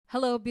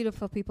Hello,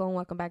 beautiful people, and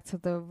welcome back to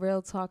the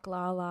Real Talk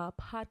La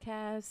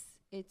podcast.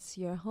 It's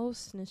your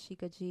host,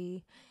 Nashika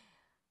G,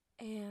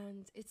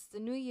 and it's the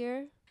new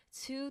year.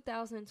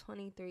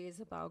 2023 is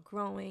about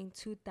growing.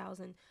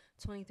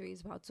 2023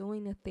 is about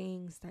doing the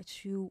things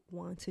that you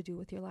want to do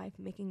with your life,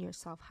 making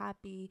yourself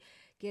happy,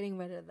 getting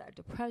rid of that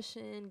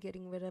depression,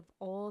 getting rid of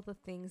all the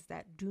things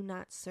that do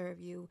not serve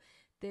you.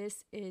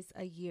 This is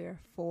a year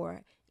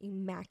for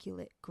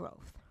immaculate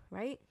growth,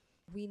 right?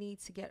 We need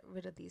to get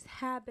rid of these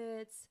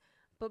habits,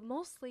 but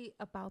mostly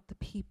about the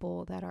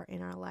people that are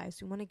in our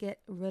lives. We want to get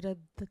rid of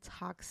the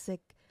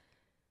toxic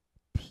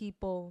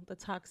people, the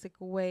toxic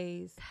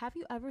ways. Have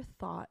you ever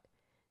thought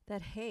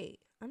that, hey,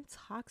 I'm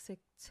toxic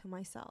to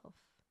myself?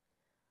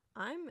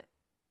 I'm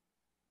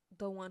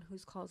the one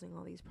who's causing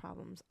all these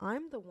problems.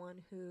 I'm the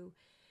one who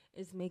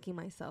is making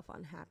myself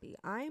unhappy.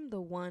 I'm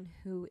the one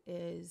who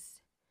is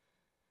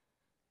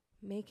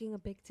making a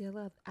big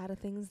deal out of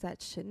things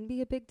that shouldn't be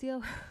a big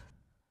deal.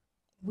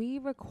 We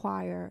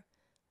require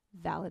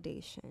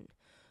validation.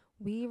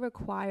 We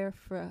require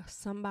for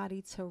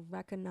somebody to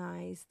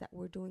recognize that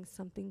we're doing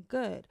something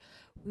good.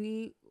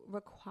 We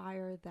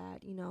require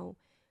that,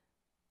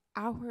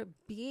 our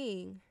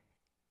being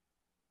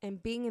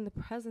and being in the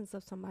presence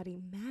of somebody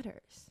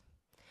matters.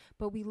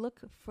 But we look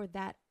for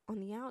that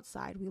on the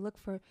outside. We look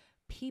for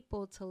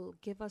people to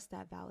give us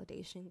that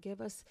validation,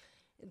 give us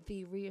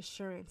the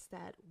reassurance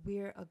that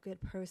we're a good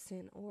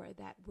person or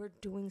that we're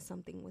doing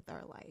something with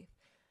our life,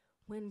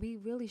 when we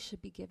really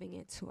should be giving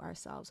it to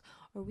ourselves,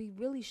 or we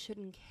really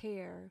shouldn't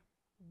care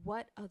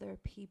what other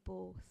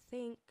people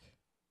think,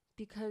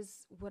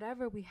 because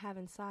whatever we have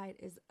inside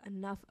is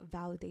enough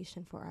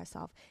validation for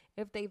ourselves.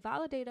 If they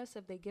validate us,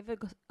 if they give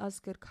us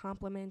good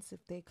compliments, if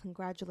they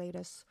congratulate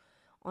us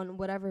on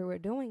whatever we're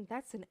doing,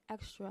 that's an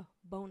extra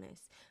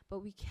bonus. But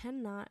we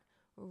cannot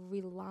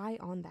rely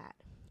on that.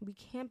 We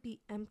can't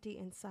be empty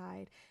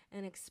inside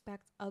and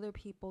expect other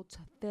people to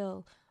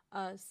fill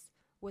us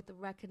with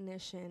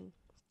recognition,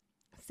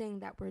 saying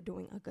that we're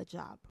doing a good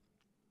job.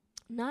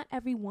 Not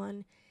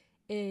everyone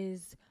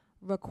is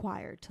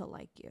required to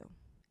like you.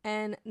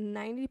 And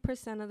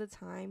 90% of the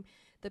time,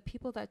 the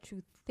people that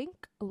you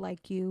think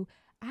like you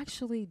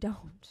actually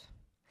don't.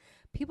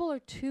 People are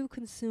too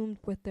consumed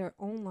with their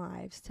own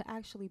lives to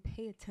actually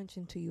pay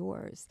attention to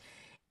yours.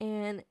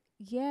 And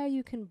yeah,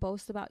 you can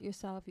boast about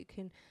yourself. You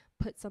can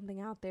put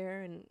something out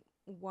there and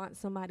want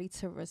somebody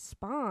to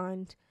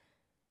respond.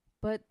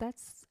 But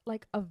that's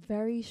like a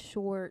very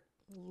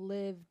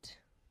short-lived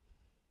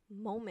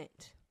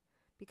moment,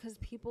 because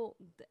people,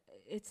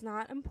 it's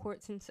not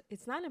important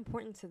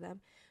to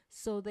them,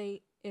 so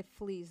it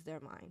flees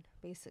their mind,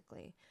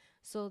 basically.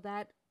 So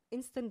that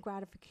instant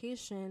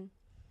gratification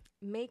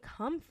may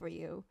come for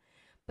you,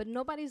 but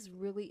nobody's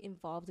really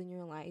involved in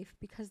your life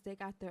because they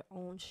got their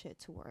own shit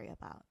to worry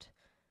about.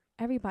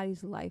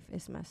 Everybody's life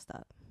is messed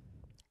up.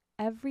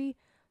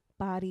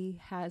 Everybody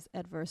has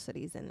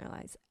adversities in their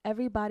lives.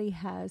 Everybody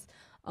has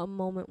a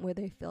moment where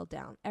they feel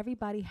down.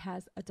 Everybody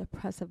has a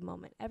depressive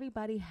moment.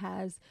 Everybody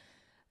has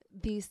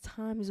these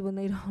times when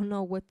they don't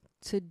know what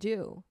to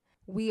do.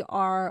 We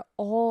are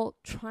all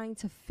trying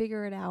to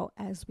figure it out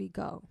as we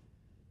go.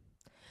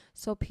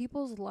 So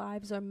people's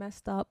lives are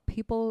messed up.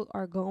 People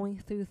are going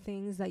through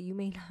things that you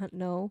may not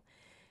know,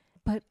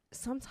 but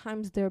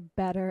sometimes they're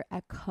better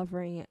at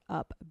covering it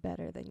up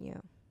better than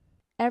you.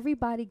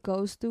 Everybody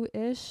goes through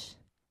ish,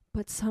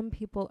 but some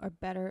people are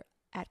better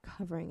at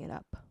covering it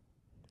up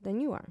than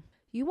you are.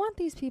 You want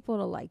these people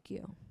to like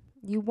you.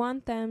 You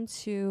want them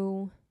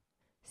to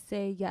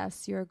say,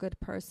 yes, you're a good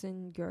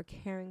person, you're a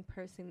caring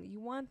person. You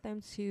want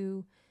them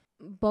to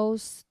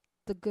boast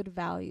the good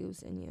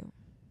values in you.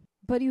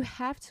 But you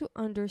have to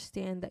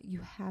understand that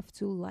you have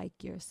to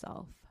like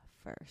yourself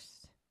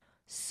first.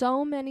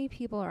 So many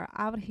people are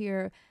out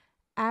here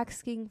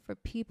asking for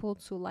people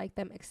to like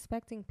them,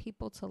 expecting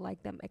people to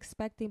like them,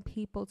 expecting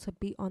people to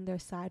be on their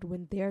side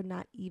when they're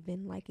not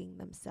even liking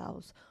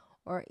themselves,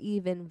 or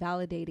even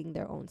validating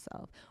their own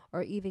self,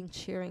 or even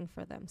cheering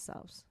for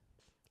themselves.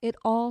 It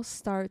all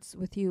starts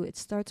with you. It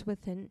starts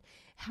within.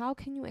 How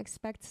can you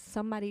expect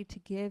somebody to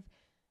give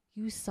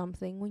you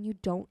something when you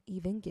don't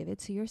even give it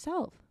to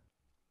yourself?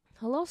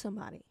 Hello,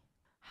 somebody.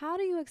 How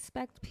do you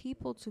expect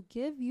people to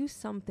give you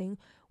something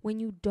when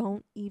you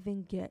don't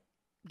even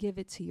give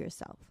it to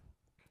yourself?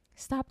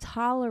 Stop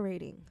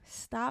tolerating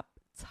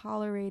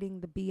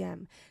the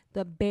BM,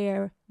 the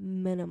bare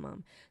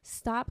minimum.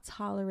 Stop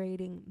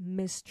tolerating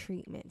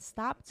mistreatment.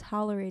 Stop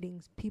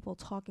tolerating people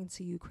talking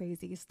to you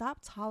crazy. Stop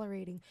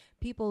tolerating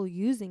people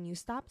using you.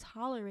 Stop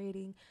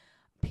tolerating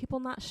people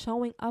not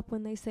showing up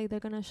when they say they're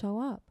going to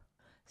show up.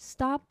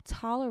 Stop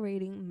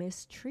tolerating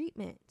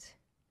mistreatment.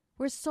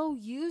 We're so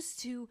used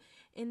to,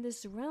 in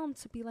this realm,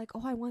 to be like,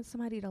 oh, I want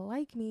somebody to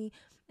like me.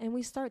 And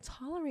we start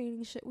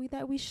tolerating shit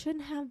that we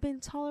shouldn't have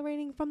been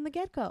tolerating from the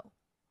get-go.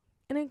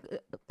 And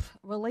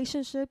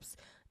relationships,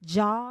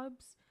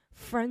 jobs,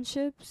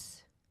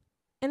 friendships.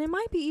 And it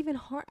might be even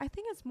hard. I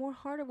think it's more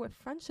harder with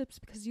friendships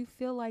because you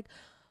feel like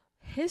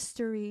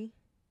history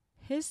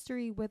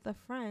with a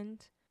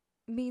friend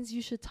means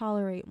you should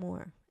tolerate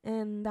more.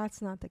 And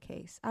that's not the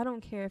case. I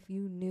don't care if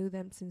you knew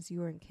them since you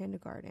were in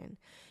kindergarten.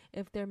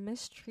 If they're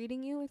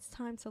mistreating you, it's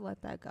time to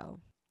let that go.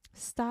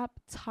 Stop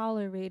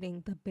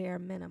tolerating the bare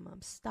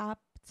minimum.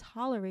 Stop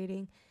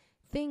tolerating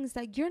things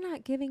that you're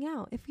not giving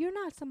out. If you're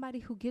not somebody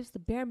who gives the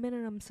bare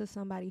minimum to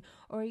somebody,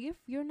 or if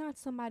you're not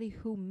somebody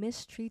who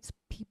mistreats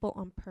people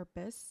on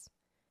purpose,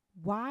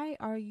 why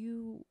are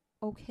you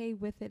okay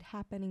with it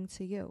happening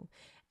to you?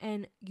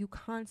 And you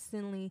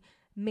constantly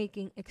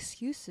making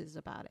excuses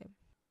about it,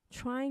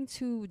 trying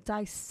to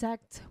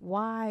dissect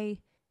why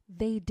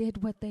they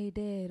did what they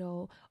did,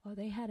 or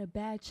they had a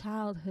bad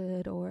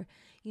childhood, or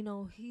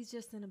he's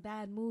just in a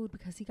bad mood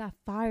because he got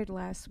fired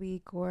last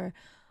week, or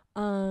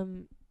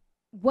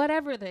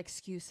whatever the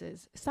excuse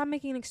is. Stop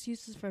making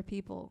excuses for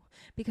people,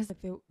 because if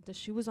the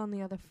shoe was on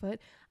the other foot,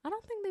 I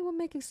don't think they would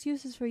make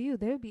excuses for you.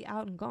 They would be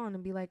out and gone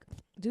and be like,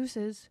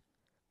 deuces.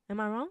 Am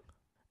I wrong?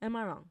 Am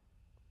I wrong?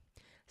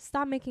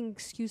 Stop making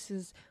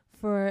excuses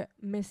for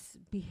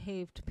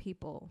misbehaved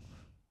people.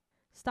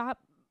 Stop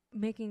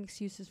making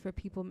excuses for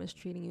people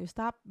mistreating you.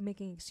 Stop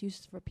making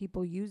excuses for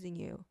people using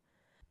you.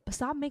 But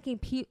stop making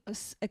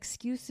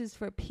excuses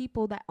for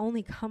people that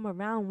only come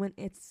around when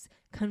it's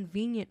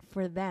convenient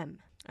for them.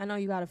 I know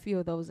you got a few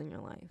of those in your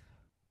life.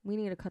 We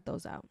need to cut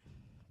those out.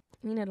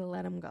 We need to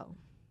let them go.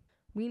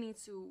 We need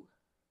to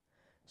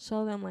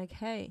show them like,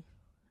 hey,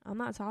 I'm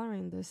not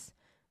tolerating this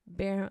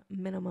bare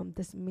minimum,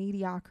 this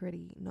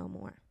mediocrity no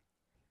more.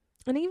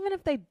 And even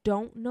if they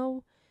don't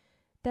know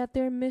that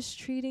they're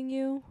mistreating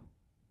you,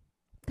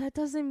 that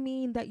doesn't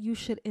mean that you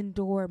should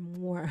endure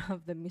more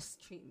of the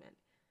mistreatment.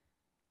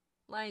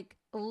 Like,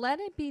 let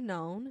it be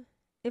known.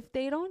 If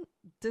they don't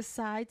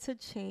decide to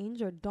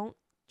change or don't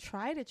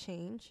try to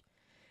change,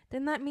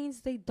 then that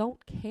means they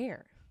don't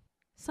care.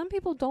 Some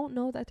people don't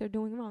know that they're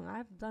doing wrong.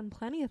 I've done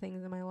plenty of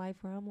things in my life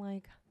where I'm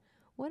like,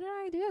 what did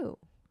I do?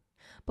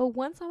 But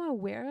once I'm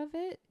aware of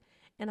it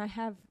and I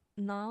have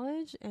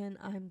knowledge and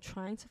I'm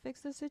trying to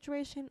fix the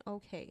situation,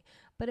 okay.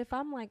 But if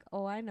I'm like,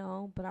 oh, I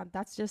know, but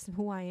that's just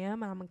who I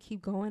am, and I'm going to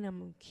keep going, I'm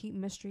going to keep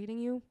mistreating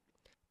you,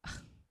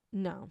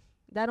 no.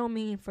 That don't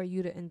mean for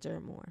you to endure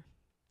more,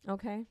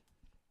 okay?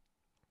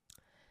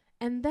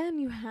 And then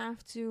you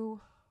have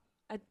to,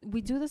 we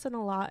do this a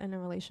lot in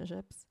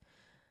relationships,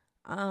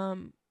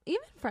 even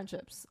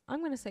friendships. I'm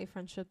going to say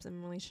friendships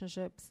and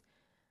relationships.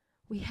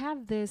 We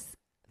have this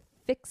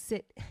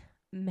fix-it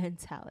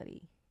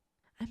mentality.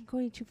 I'm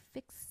going to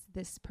fix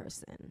this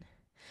person.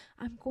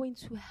 I'm going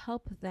to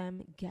help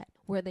them get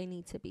where they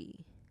need to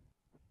be.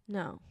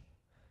 No,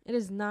 it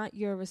is not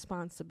your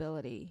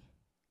responsibility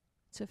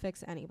to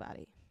fix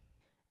anybody.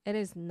 It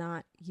is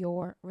not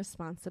your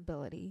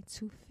responsibility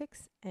to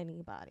fix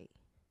anybody.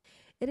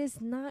 It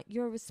is not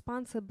your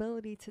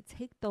responsibility to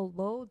take the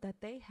load that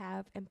they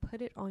have and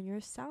put it on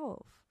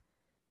yourself.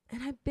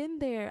 And I've been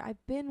there.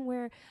 I've been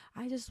where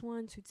I just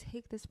want to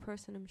take this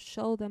person and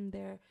show them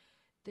the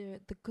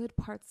good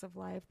parts of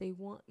life. They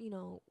want,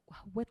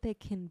 what they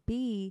can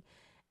be,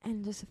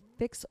 and just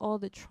fix all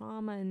the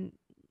trauma and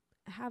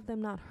have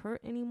them not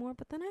hurt anymore.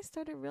 But then I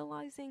started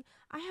realizing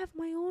I have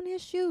my own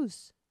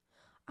issues.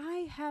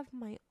 I have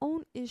my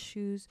own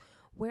issues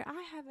where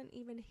I haven't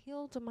even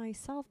healed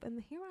myself.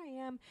 And here I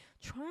am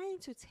trying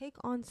to take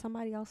on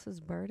somebody else's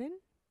burden.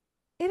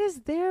 It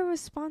is their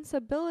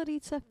responsibility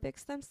to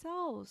fix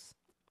themselves.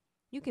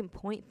 You can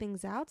point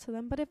things out to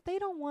them, but if they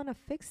don't want to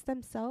fix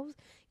themselves,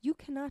 you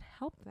cannot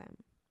help them.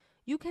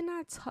 You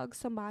cannot tug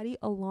somebody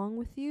along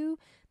with you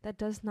that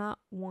does not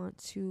want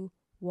to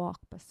walk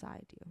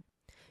beside you.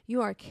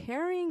 You are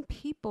carrying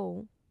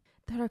people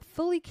that are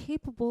fully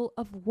capable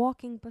of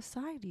walking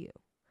beside you.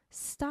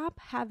 Stop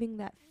having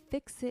that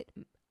fix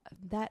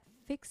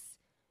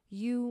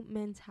you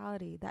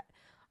mentality, that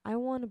I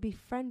want to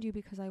befriend you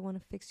because I want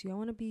to fix you. I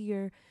want to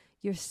be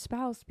your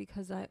spouse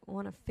because I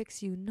want to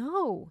fix you.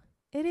 No,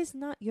 it is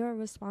not your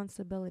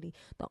responsibility.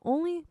 The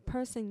only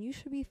person you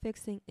should be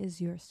fixing is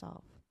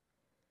yourself.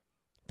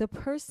 The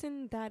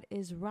person that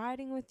is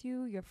riding with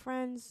you, your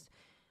friends,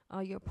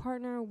 your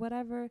partner,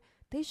 whatever,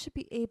 they should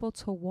be able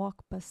to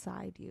walk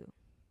beside you.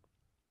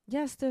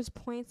 Yes, there's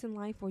points in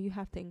life where you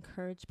have to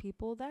encourage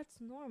people.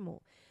 That's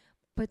normal.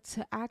 But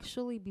to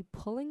actually be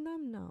pulling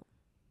them, no.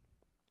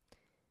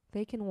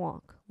 They can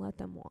walk. Let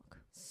them walk.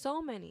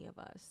 So many of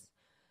us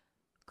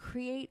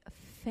create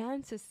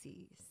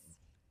fantasies,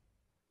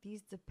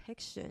 these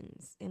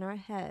depictions in our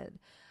head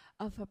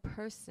of a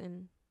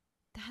person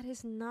that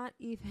is not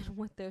even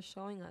what they're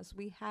showing us.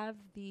 We have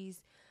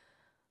these,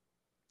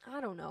 I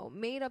don't know,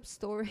 made up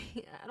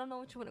story. I don't know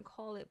what you want to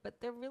call it,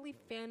 but they're really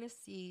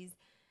fantasies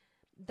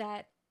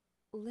that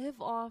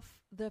live off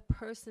the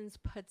person's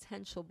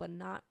potential, but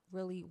not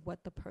really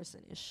what the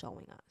person is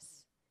showing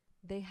us.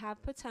 They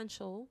have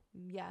potential,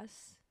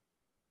 yes,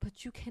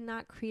 but you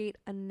cannot create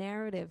a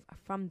narrative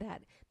from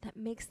that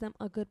makes them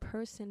a good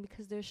person,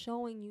 because they're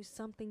showing you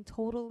something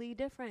totally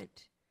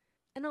different.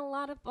 And a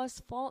lot of us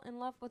fall in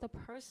love with a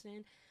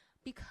person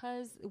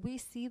because we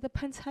see the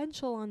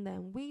potential on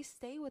them. We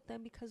stay with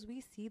them because we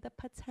see the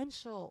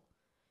potential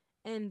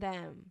in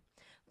them.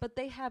 But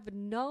they have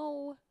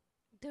no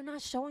They're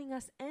not showing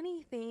us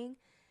anything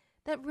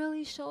that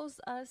really shows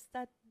us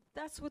that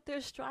that's what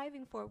they're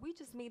striving for. We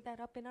just made that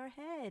up in our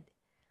head.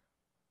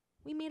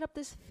 We made up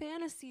this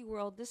fantasy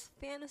world, this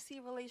fantasy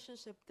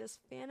relationship, this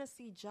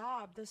fantasy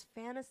job, this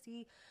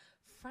fantasy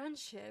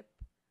friendship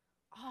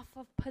off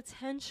of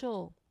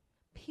potential.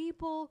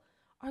 People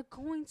are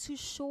going to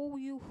show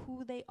you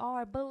who they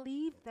are.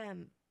 Believe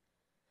them.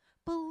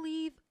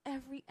 Believe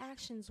every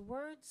action's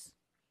words,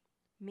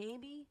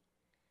 maybe,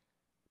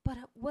 but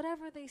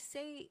whatever they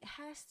say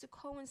has to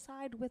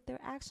coincide with their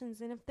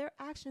actions. And if their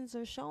actions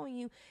are showing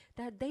you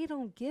that they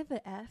don't give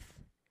a F,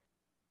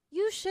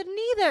 you shouldn't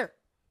either.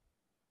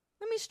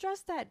 Let me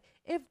stress that.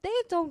 If they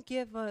don't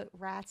give a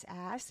rat's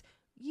ass,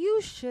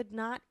 you should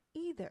not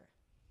either.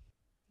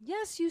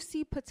 Yes, you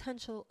see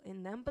potential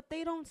in them, but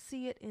they don't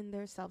see it in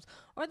themselves,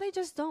 or they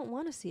just don't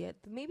want to see it.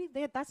 Maybe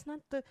that's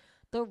not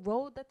the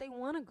road that they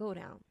want to go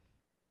down.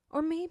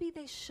 Or maybe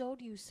they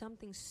showed you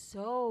something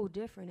so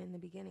different in the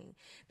beginning.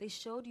 They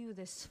showed you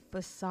this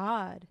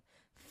facade,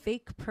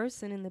 fake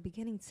person in the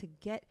beginning to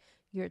get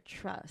your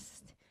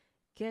trust,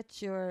 get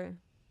your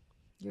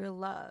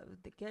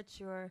love, to get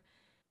your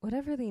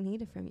whatever they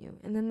needed from you.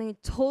 And then they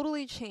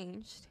totally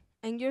changed,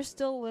 and you're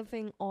still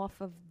living off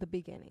of the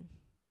beginning.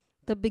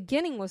 The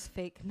beginning was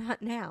fake,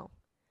 not now.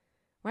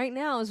 Right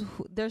now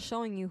they're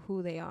showing you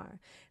who they are.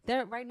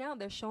 Right now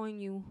they're showing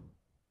you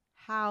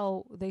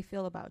how they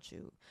feel about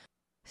you.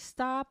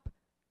 Stop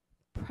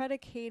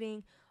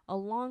predicating a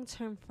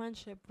long-term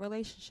friendship,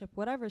 relationship,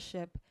 whatever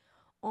ship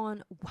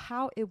on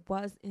how it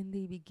was in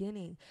the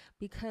beginning,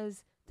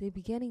 because the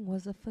beginning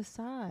was a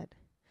facade.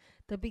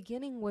 The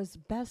beginning was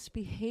best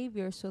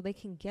behavior so they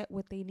can get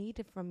what they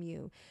needed from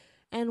you.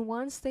 And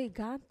once they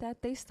got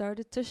that, they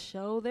started to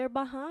show their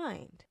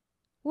behind.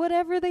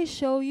 Whatever they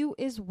show you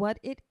is what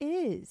it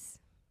is.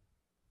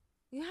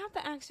 You have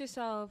to ask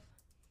yourself,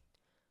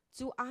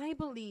 do I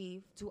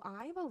believe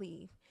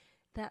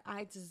that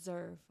I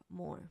deserve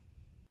more?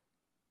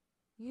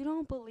 You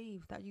don't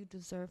believe that you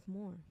deserve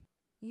more.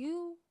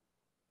 You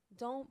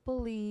don't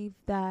believe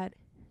that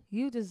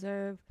you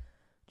deserve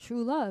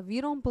true love.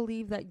 You don't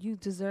believe that you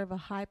deserve a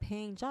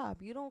high-paying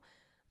job. You don't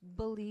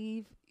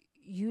believe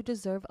you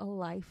deserve a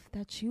life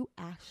that you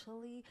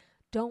actually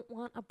don't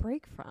want a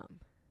break from.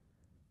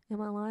 Am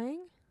I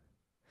lying?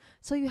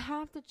 So you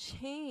have to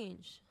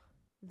change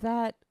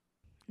that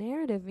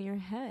narrative in your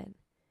head.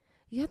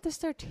 You have to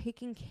start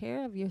taking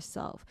care of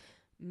yourself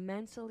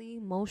mentally,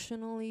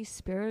 emotionally,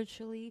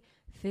 spiritually,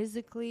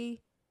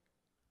 physically,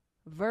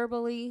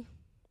 verbally.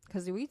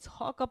 Because we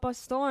talk up a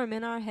storm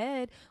in our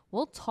head.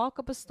 We'll talk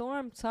up a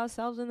storm to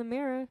ourselves in the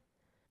mirror.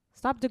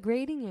 Stop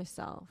degrading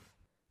yourself.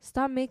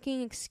 Stop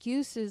making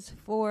excuses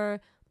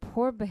for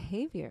poor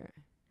behavior.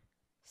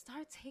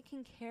 Start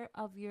taking care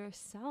of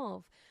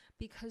yourself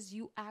because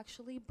you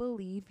actually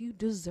believe you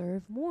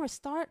deserve more.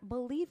 Start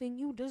believing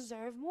you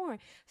deserve more.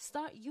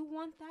 You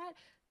want that?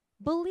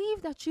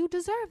 Believe that you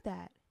deserve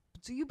that.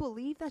 Do you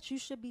believe that you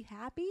should be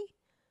happy?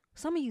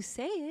 Some of you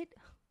say it.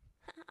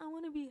 I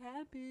want to be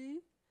happy.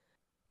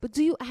 But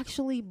do you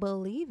actually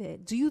believe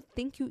it? Do you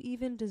think you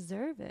even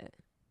deserve it?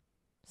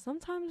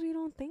 Sometimes we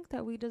don't think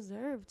that we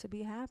deserve to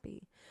be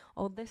happy.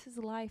 Oh, this is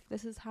life.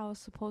 This is how it's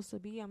supposed to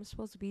be. I'm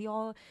supposed to be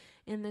all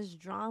in this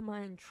drama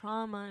and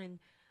trauma and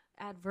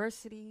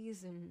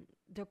adversities and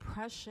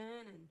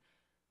depression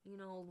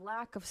and,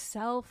 lack of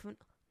self.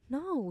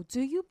 No,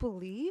 do you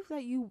believe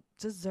that you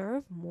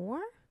deserve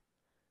more?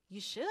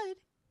 You should.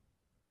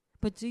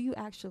 But do you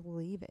actually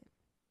believe it?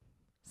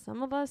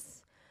 Some of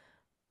us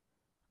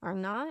are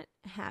not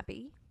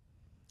happy.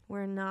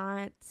 We're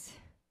not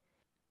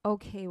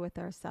okay with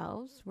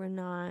ourselves. We're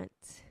not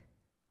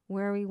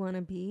where we want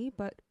to be,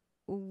 but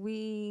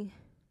we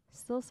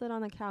still sit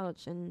on the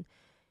couch and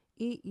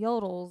eat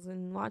yodels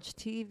and watch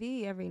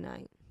TV every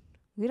night.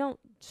 We don't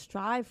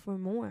strive for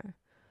more.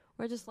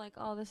 We're just like,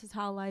 oh, this is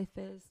how life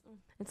is.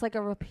 It's like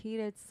a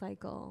repeated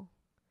cycle.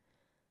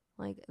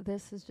 Like,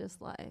 this is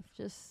just life,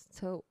 just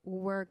to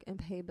work and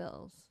pay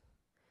bills,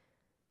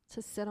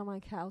 to sit on my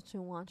couch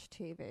and watch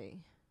TV,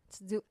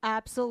 to do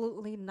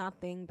absolutely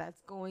nothing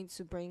that's going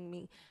to bring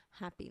me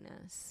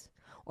happiness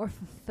or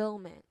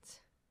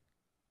fulfillment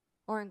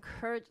or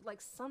encourage.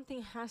 Like,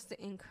 something has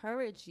to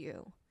encourage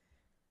you.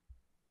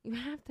 You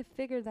have to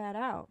figure that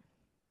out.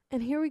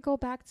 And here we go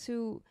back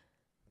to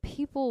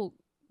people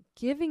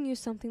giving you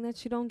something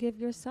that you don't give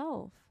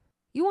yourself.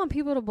 You want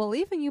people to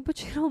believe in you,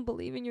 but you don't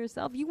believe in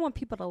yourself. You want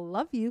people to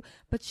love you,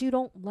 but you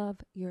don't love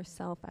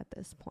yourself at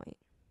this point.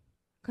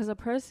 Because a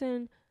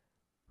person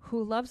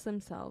who loves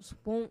themselves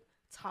won't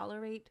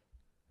tolerate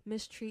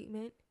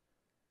mistreatment,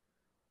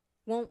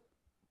 won't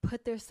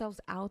put themselves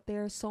out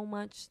there so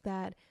much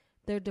that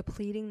they're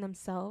depleting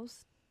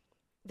themselves.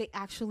 They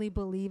actually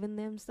believe in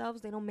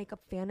themselves. They don't make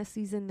up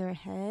fantasies in their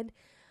head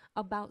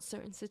about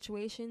certain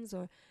situations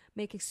or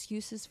make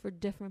excuses for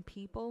different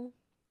people.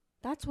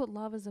 That's what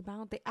love is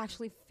about. They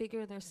actually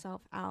figure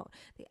themselves out.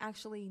 They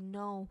actually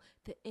know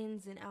the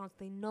ins and outs.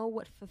 They know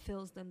what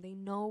fulfills them. They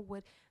know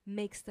what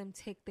makes them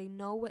tick. They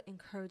know what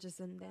encourages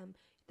in them.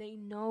 They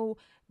know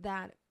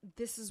that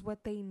this is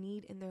what they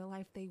need in their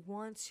life. They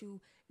want to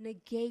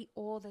negate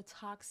all the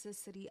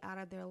toxicity out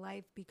of their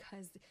life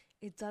because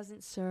it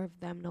doesn't serve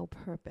them no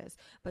purpose.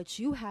 But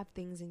you have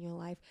things in your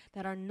life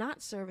that are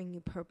not serving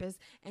you purpose,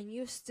 and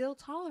you're still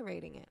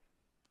tolerating it.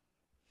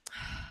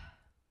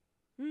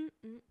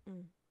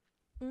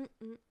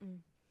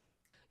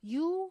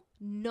 You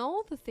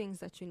know the things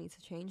that you need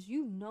to change.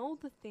 You know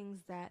the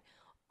things that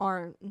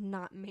are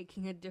not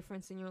making a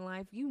difference in your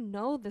life. You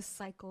know the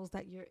cycles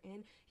that you're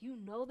in. You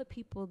know the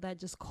people that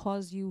just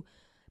cause you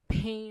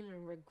pain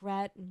and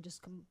regret and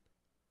just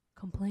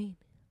complain.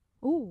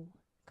 Ooh,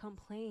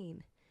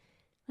 complain.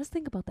 Let's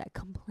think about that.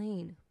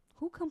 Complain.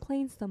 Who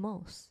complains the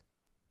most?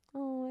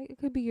 Oh, it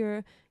could be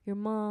your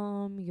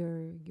mom,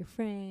 your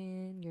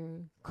friend,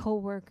 your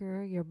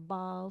coworker, your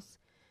boss.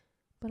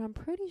 But I'm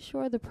pretty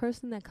sure the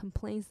person that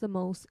complains the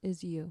most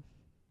is you.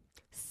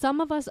 Some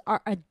of us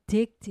are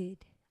addicted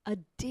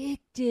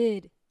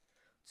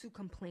to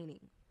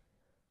complaining.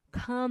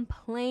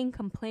 Complain.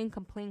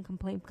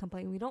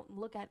 We don't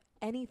look at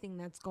anything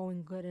that's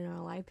going good in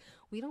our life.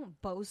 We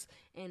don't boast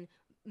and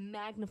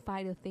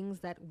magnify the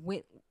things that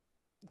went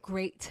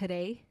great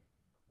today.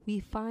 We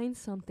find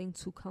something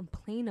to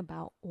complain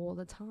about all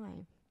the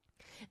time.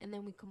 And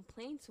then we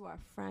complain to our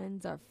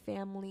friends, our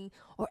family,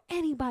 or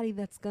anybody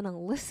that's going to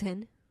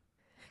listen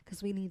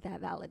because we need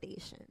that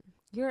validation.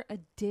 You're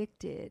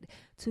addicted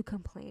to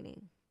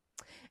complaining.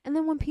 And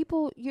then when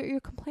you're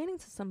complaining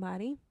to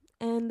somebody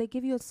and they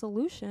give you a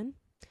solution,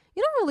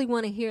 you don't really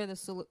want to hear the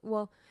solution.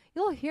 Well,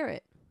 you'll hear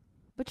it,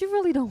 but you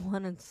really don't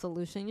want a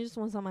solution. You just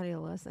want somebody to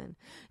listen.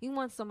 You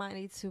want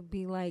somebody to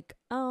be like,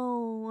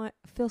 oh, I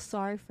feel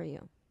sorry for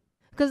you.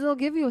 Because they'll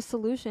give you a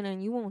solution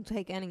and you won't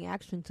take any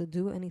action to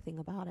do anything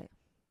about it.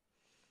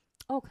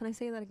 Oh, can I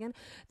say that again?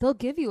 They'll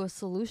give you a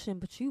solution,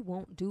 but you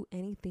won't do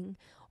anything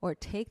or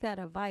take that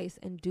advice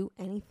and do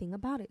anything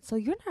about it. So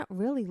you're not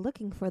really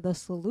looking for the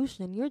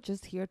solution. You're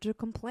just here to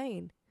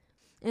complain.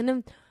 And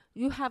then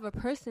you have a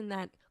person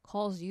that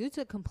calls you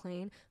to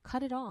complain,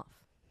 cut it off.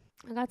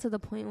 I got to the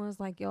point where I was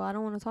like, yo, I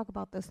don't want to talk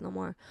about this no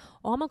more.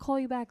 Or I'm going to call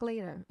you back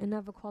later, and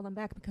never call them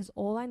back, because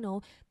all I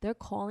know, they're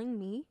calling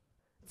me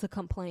to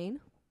complain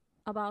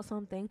about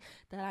something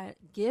that I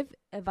give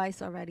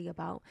advice already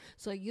about.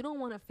 So you don't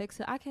want to fix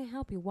it. I can't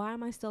help you. Why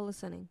am I still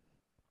listening?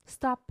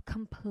 Stop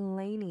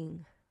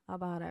complaining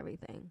about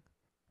everything.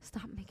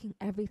 Stop making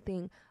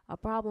everything a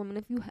problem. And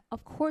if you,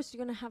 of course,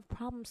 you're going to have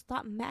problems.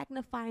 Stop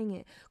magnifying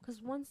it.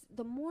 Because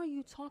the more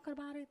you talk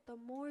about it, the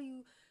more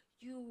you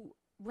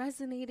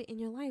resonate it in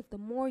your life, the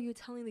more you're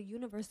telling the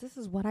universe, this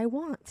is what I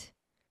want.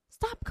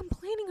 Stop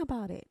complaining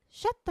about it.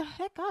 Shut the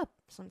heck up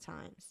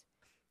sometimes.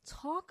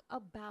 Talk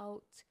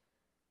about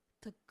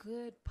the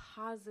good,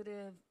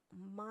 positive,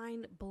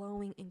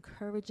 mind-blowing,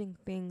 encouraging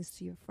things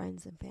to your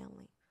friends and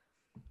family.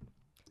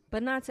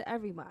 But not to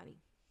everybody.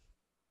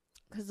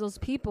 Because those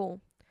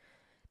people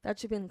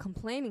that you've been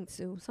complaining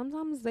to,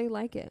 sometimes they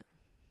like it.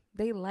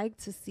 They like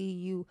to see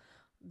you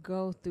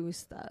go through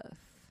stuff.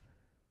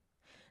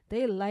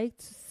 They like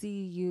to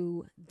see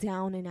you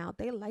down and out.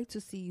 They like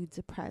to see you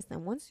depressed.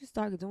 And once you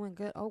start doing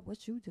good, oh,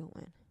 what you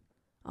doing?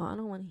 Oh, I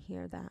don't want to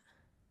hear that.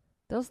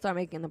 They'll start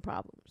making the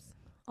problems.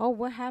 Oh,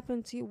 what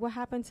happened to you? What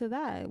happened to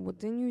that? Well,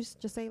 didn't you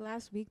just say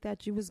last week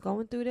that you was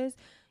going through this?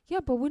 Yeah,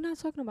 but we're not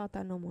talking about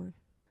that no more.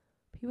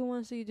 People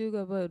want to see you do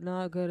good, but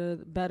not good or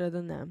better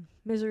than them.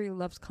 Misery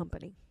loves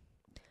company.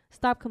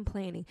 Stop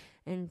complaining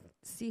and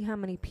see how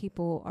many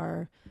people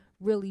are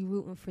really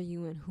rooting for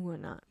you and who are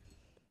not.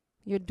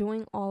 You're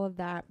doing all of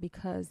that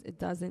because it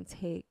doesn't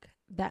take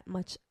that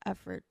much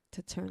effort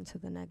to turn to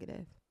the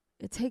negative.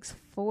 It takes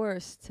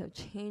force to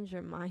change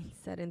your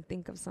mindset and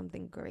think of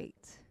something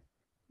great.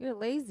 You're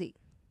lazy.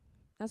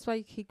 That's why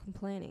you keep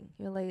complaining.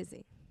 You're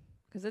lazy.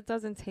 Because it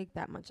doesn't take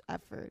that much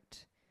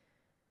effort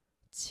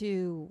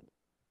to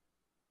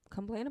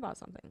complain about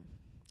something.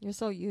 You're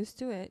so used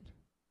to it.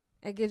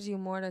 It gives you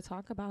more to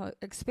talk about.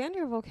 Expand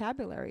your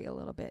vocabulary a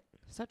little bit.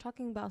 Start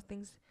talking about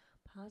things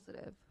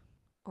positive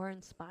or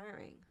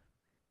inspiring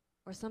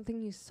or something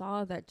you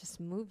saw that just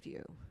moved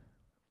you.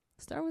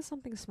 Start with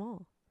something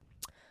small.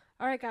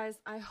 All right, guys.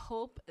 I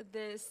hope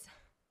this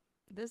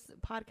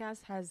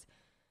podcast has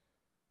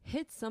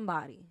hit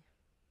somebody,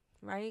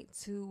 right?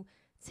 To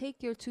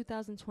take your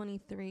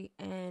 2023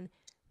 and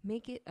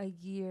make it a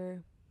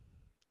year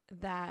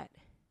that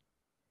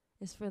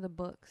is for the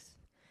books.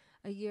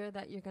 A year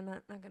that you're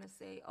not gonna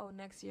say, oh,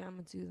 next year I'm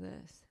gonna do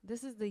this.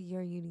 This is the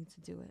year you need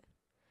to do it.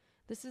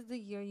 This is the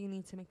year you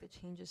need to make the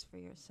changes for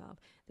yourself.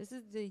 This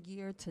is the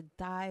year to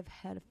dive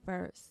head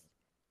first.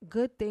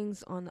 Good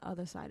things on the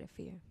other side of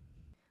fear.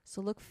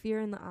 So look fear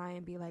in the eye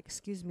and be like,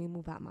 excuse me,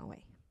 move out my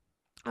way.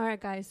 All right,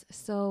 guys.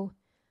 So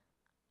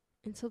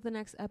until the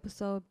next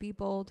episode, be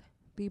bold,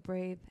 be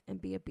brave,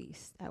 and be a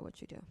beast at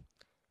what you do.